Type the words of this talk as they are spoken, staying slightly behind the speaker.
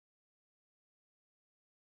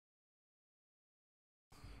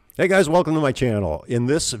Hey guys, welcome to my channel. In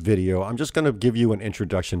this video, I'm just going to give you an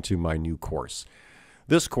introduction to my new course.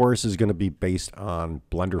 This course is going to be based on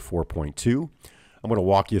Blender 4.2. I'm going to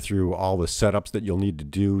walk you through all the setups that you'll need to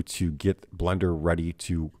do to get Blender ready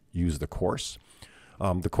to use the course.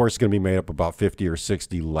 The course is going to be made up of about 50 or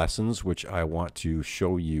 60 lessons, which I want to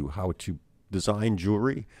show you how to design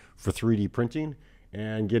jewelry for 3D printing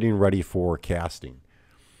and getting ready for casting.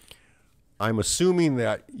 I'm assuming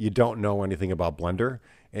that you don't know anything about Blender,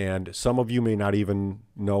 and some of you may not even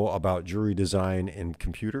know about jewelry design in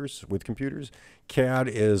computers, with computers. CAD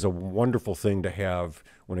is a wonderful thing to have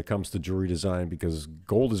when it comes to jewelry design because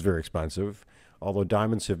gold is very expensive. Although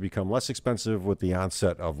diamonds have become less expensive with the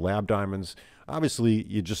onset of lab diamonds, obviously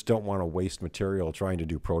you just don't want to waste material trying to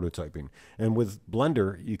do prototyping. And with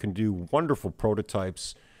Blender, you can do wonderful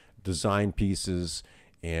prototypes, design pieces,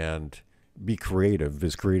 and be creative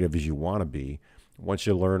as you want to be once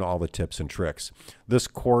you learn all the tips and tricks. This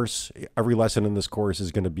course, every lesson in this course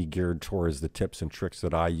is going to be geared towards the tips and tricks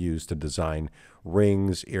that I use to design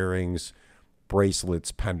rings, earrings,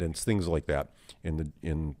 bracelets, pendants, things like that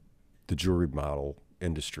in the jewelry model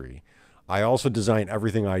industry. I also design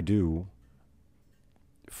everything I do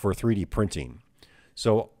for 3D printing.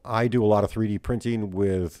 So I do a lot of 3D printing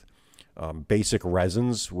with basic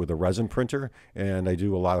resins with a resin printer, and I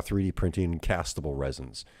do a lot of 3D printing castable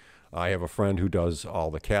resins. I have a friend who does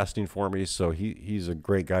all the casting for me, so he's a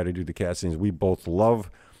great guy to do the castings. We both love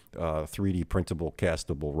 3D printable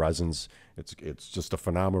castable resins. It's just a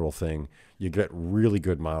phenomenal thing. You get really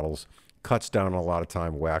good models, cuts down a lot of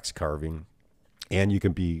time wax carving, and you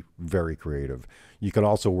can be very creative. You can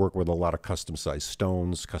also work with a lot of custom sized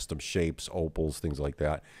stones, custom shapes, opals, things like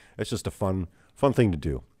that. It's just a fun thing to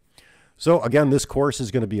do. So again, this course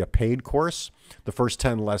is going to be a paid course. The first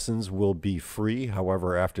 10 lessons will be free.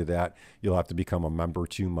 However, after that, you'll have to become a member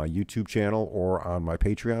to my YouTube channel or on my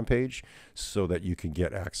Patreon page so that you can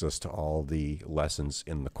get access to all the lessons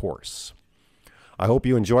in the course. I hope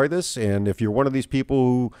you enjoy this, and if you're one of these people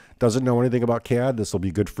who doesn't know anything about CAD, this will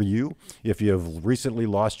be good for you. If you have recently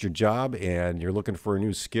lost your job and you're looking for a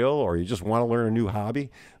new skill, or you just want to learn a new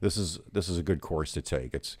hobby, this is a good course to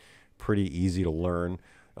take. It's pretty easy to learn.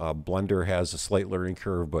 Blender has a slight learning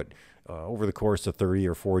curve, but over the course of 30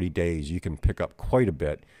 or 40 days, you can pick up quite a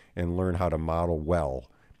bit and learn how to model well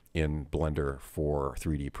in Blender for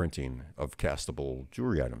 3D printing of castable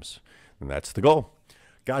jewelry items. And that's the goal.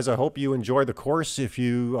 Guys, I hope you enjoy the course. If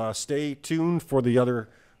you stay tuned for the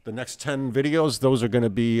next 10 videos, those are going to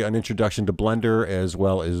be an introduction to Blender as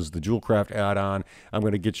well as the Jewelcraft add-on. I'm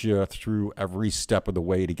going to get you through every step of the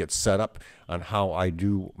way to get set up on how I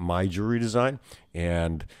do my jewelry design,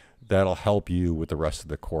 and that'll help you with the rest of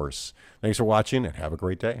the course. Thanks for watching and have a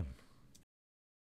great day.